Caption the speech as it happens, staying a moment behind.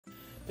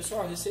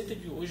Pessoal, a receita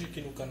de hoje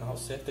aqui no canal,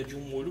 certo, é de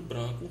um molho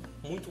branco,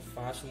 muito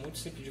fácil, muito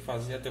simples de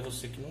fazer, até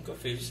você que nunca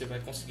fez, você vai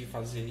conseguir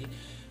fazer aí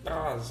para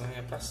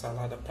lasanha, para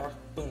salada, para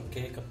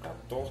panqueca, para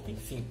torta,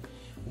 enfim.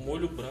 O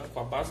molho branco,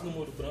 a base do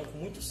molho branco,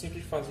 muito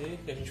simples de fazer,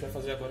 que a gente vai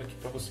fazer agora aqui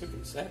para você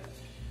ver, certo?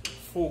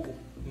 Fogo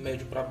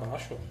médio para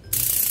baixo, ó.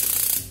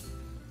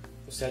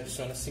 Você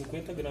adiciona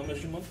 50 gramas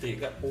de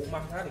manteiga ou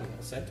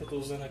margarina, certo? Eu estou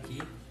usando aqui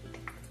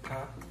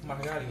a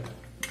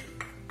margarina.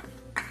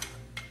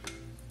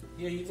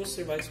 E aí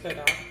você vai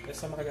esperar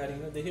essa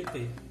margarina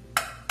derreter.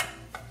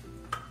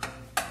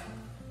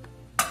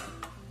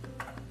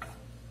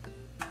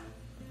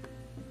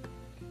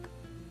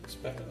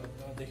 Espera ela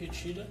dar uma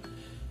derretida.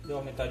 Deu uma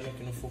aumentadinha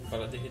aqui no fogo para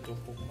ela derreter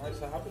um pouco mais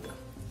rápido.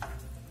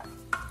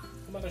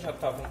 Como ela já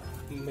estava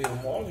meio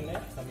mole,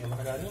 né, a minha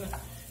margarina,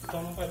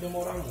 então não vai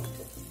demorar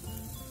muito.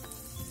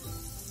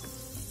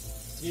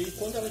 E aí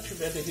quando ela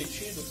estiver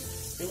derretido,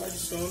 eu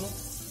adiciono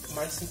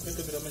mais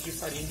 50 gramas de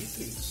farinha de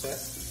trigo,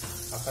 certo?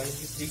 A farinha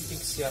de trigo tem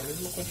que ser a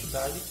mesma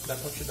quantidade da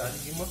quantidade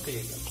de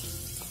manteiga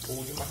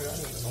ou de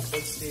margarina, não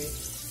pode ser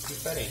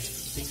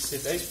diferente. Tem que ser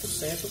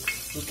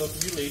 10% do tanto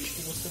de leite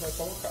que você vai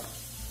colocar.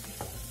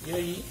 E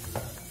aí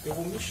eu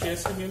vou mexer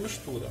essa minha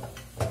mistura.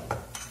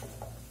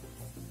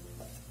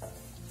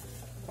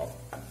 Ó,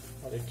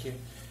 olha aqui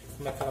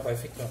como é que ela vai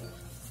ficando.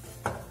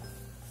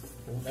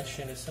 Vou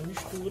mexendo essa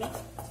mistura.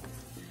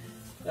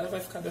 Ela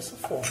vai ficar dessa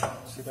forma.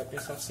 Você vai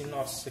pensar assim,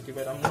 nossa, isso aqui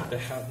vai dar muito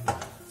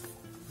errado.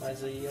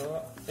 Mas aí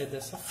ela é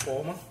dessa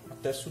forma,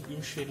 até subir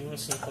um cheirinho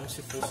assim, como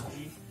se fosse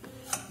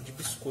de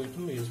biscoito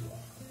mesmo.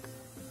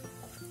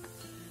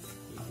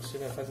 E você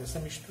vai fazer essa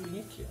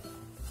misturinha aqui,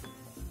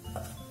 ó.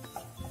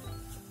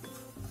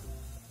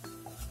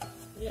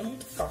 E é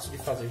muito fácil de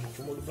fazer,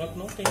 gente. O molho branco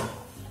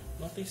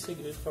não tem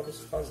segredo para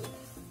você fazer.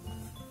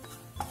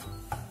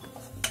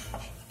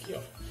 Aqui,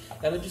 ó.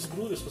 Ela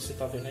desgruda, se você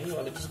tá vendo aí, ó,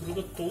 ela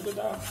desgruda toda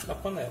da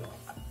panela.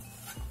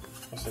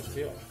 Consegue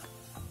ver, ó.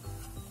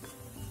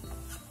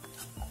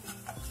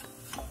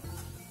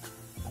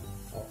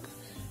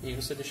 E aí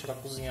você deixa ela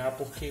cozinhar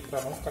porque para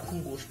não ficar com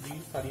gosto de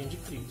farinha de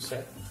trigo,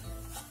 certo?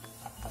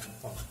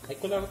 Ó, aí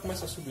quando ela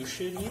começa a subir o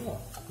cheirinho, ó,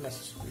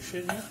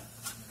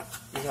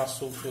 e já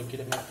soltou aqui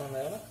da minha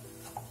panela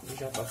e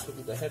já tá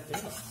tudo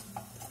derretendo, ó.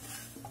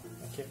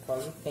 Aqui é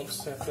quase o ponto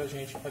certo da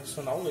gente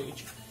adicionar o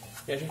leite.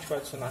 E a gente vai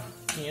adicionar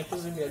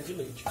 500 ml de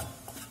leite.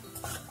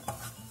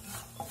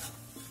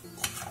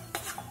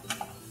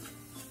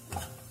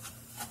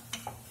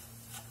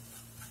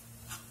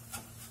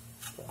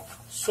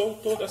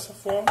 Soltou dessa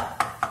forma,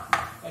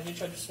 a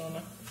gente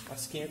adiciona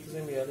as 500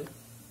 ml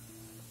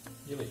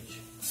de leite.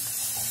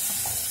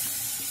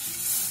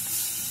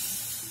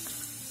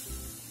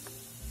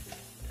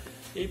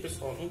 E aí,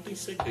 pessoal, não tem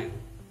segredo.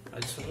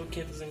 Adicionou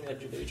 500 ml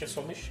de leite, é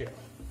só mexer.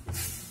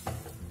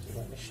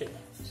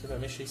 Você vai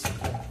mexer isso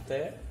aqui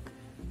até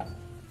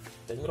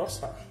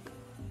engrossar.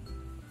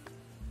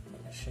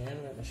 Vai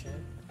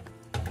mexendo.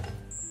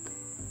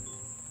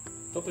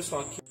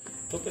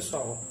 Então,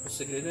 pessoal, o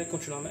segredo é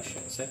continuar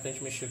mexendo, certo? A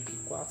gente mexeu aqui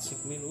 4,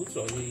 5 minutos,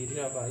 ó, e aí ele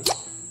já vai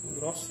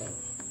engrossando.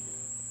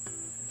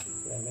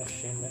 Vai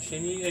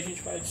mexendo e a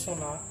gente vai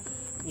adicionar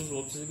os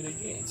outros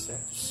ingredientes,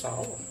 certo? O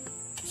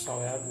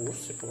sal é a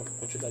gosto, você coloca a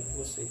quantidade que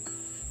você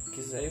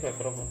quiser e vai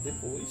provando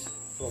depois.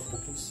 Coloca um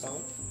pouquinho de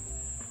sal.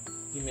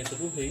 Pimenta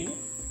do reino,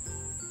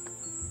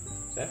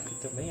 certo? Que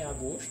também é a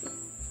gosto.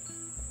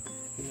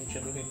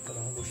 Pimentinha do reino para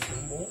dar um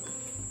gostinho bom.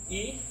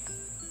 E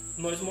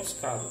noz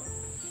moscada.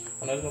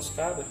 A noz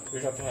moscada, eu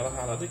já tenho ela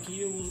ralada aqui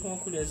e eu uso uma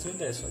colherzinha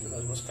dessa, ó, de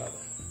noz moscada.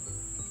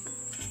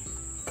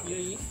 E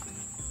aí,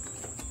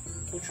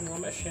 continua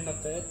mexendo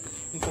até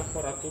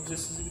incorporar todos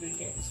esses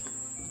ingredientes.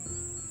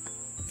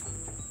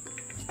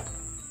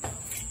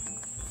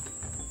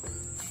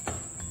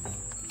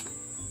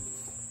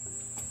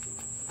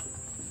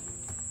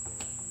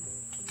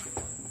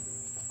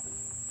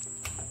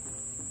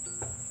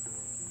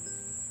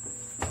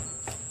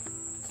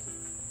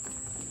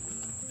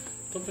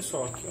 Então,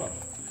 pessoal, aqui, ó,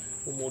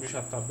 o molho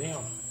já tá bem,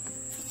 ó,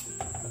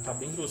 já tá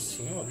bem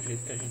grossinho, ó, do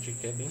jeito que a gente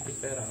quer, bem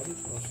temperado.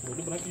 Nosso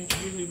molho branco, a gente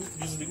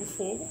desliga o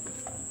fogo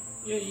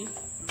e aí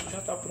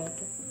já tá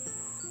pronto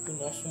o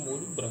nosso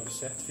molho branco,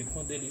 certo? Fica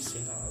uma delícia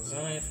aí na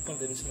lasanha, fica uma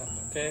delícia na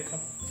panqueca,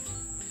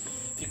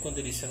 fica uma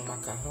delícia no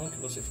macarrão que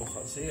você for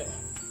fazer,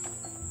 ó.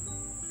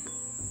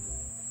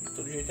 De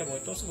todo jeito é bom.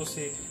 Então, se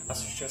você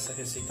assistiu essa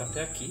receita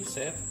até aqui,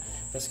 certo?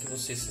 Peço que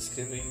você se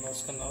inscreva aí no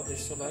nosso canal,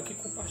 deixe seu like e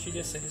compartilhe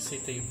essa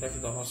receita aí para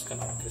ajudar o nosso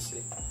canal a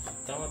crescer.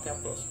 Então, até a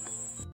próxima.